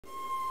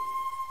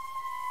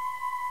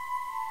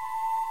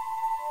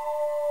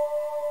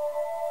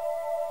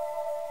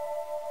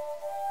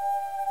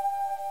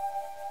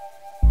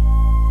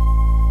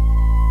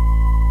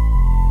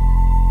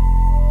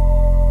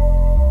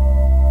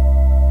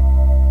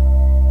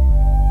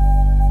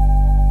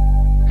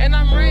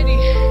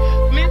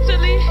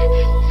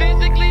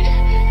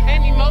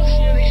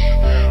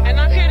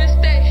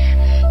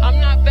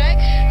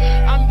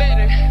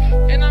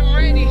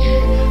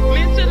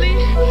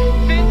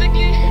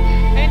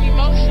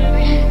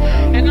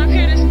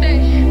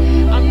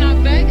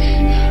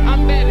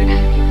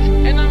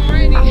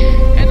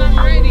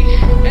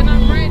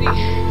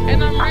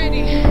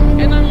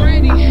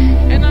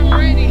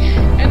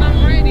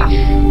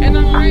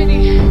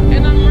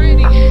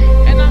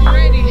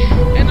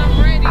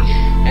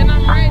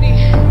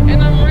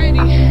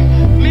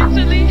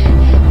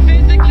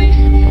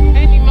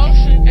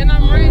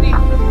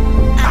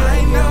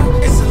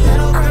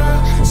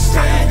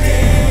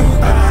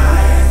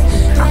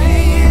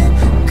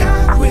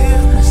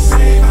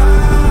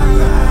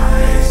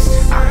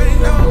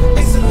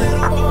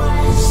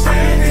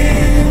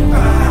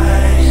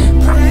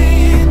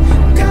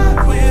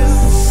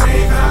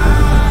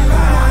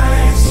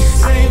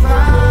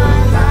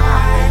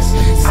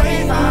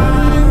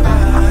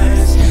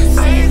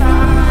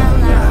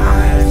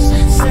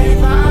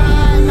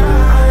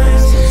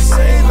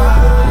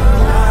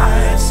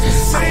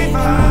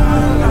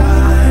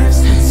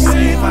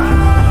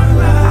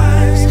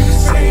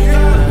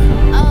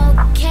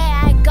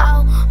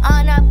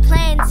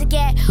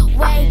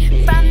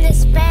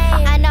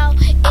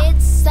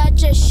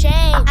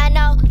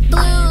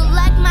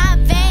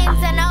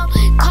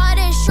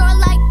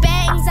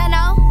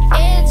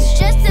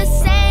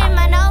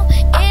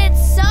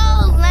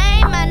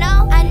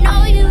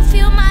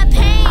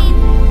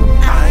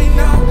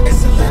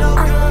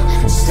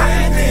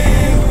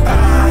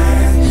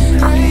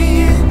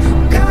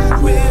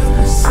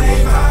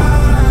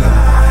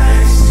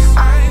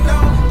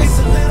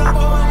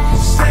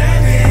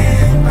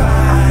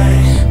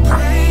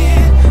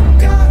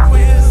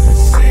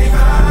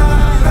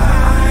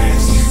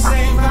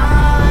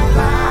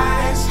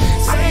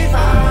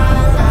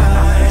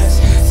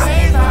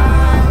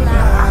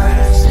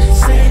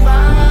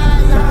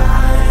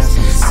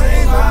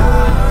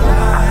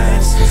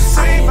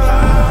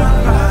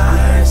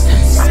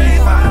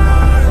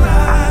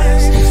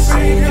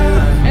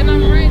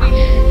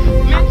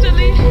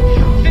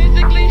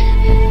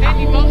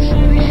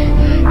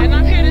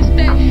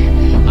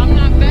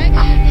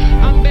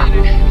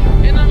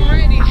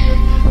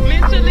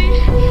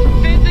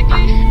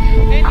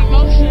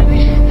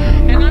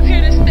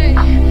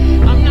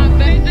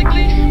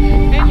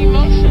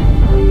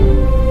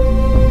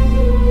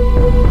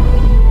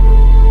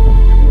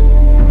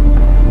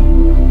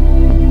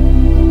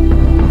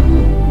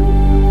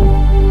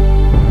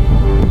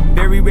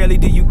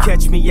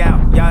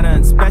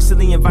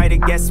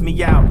guess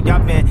me out. Y'all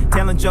been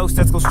telling jokes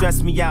that's gonna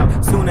stress me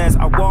out. Soon as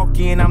I walk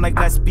in, I'm like,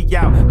 let's be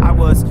out. I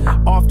was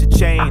off the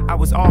chain, I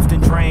was often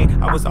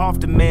drained, I was off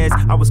the meds,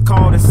 I was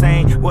called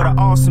insane. What an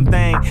awesome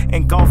thing,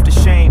 engulfed the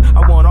shame.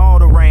 I want all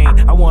the rain,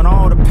 I want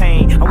all the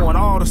pain, I want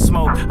all the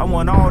smoke, I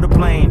want all the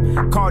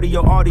blame.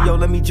 Cardio, audio,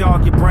 let me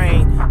jog your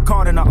brain.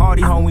 Caught in the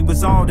audio home, we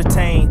was all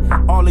detained.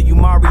 All of you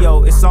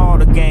Mario, it's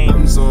all a game.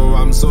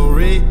 I'm so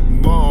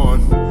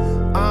reborn.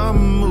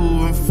 I'm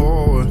moving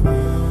forward.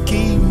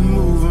 Keep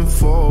moving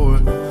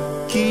forward.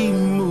 Keep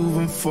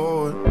moving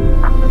forward.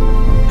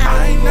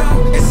 I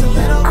know it's a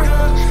little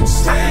girl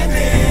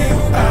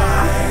standing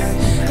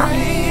by,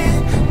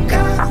 praying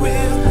God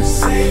will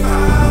save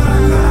our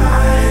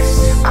lives.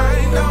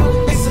 I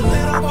know it's a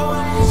little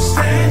boy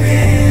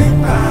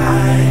standing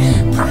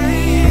by,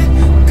 praying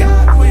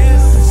God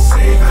will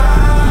save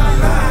our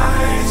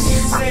lives.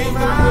 Save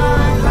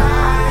our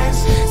lives.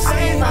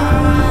 Save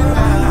our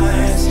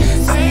lives.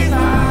 Save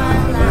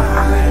our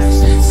lives.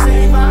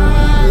 Save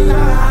our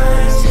lives.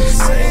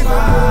 Save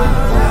our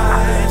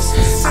lives.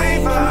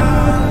 Save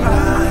our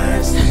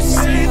lives.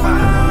 Save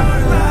our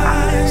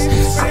lives.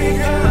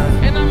 Save our.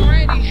 And I'm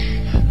ready,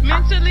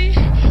 mentally,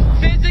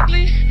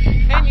 physically,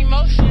 and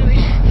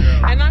emotionally.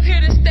 And I'm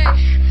here to stay.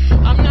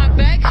 I'm not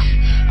back,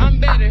 I'm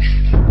better.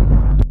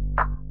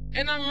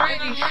 And I'm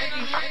ready.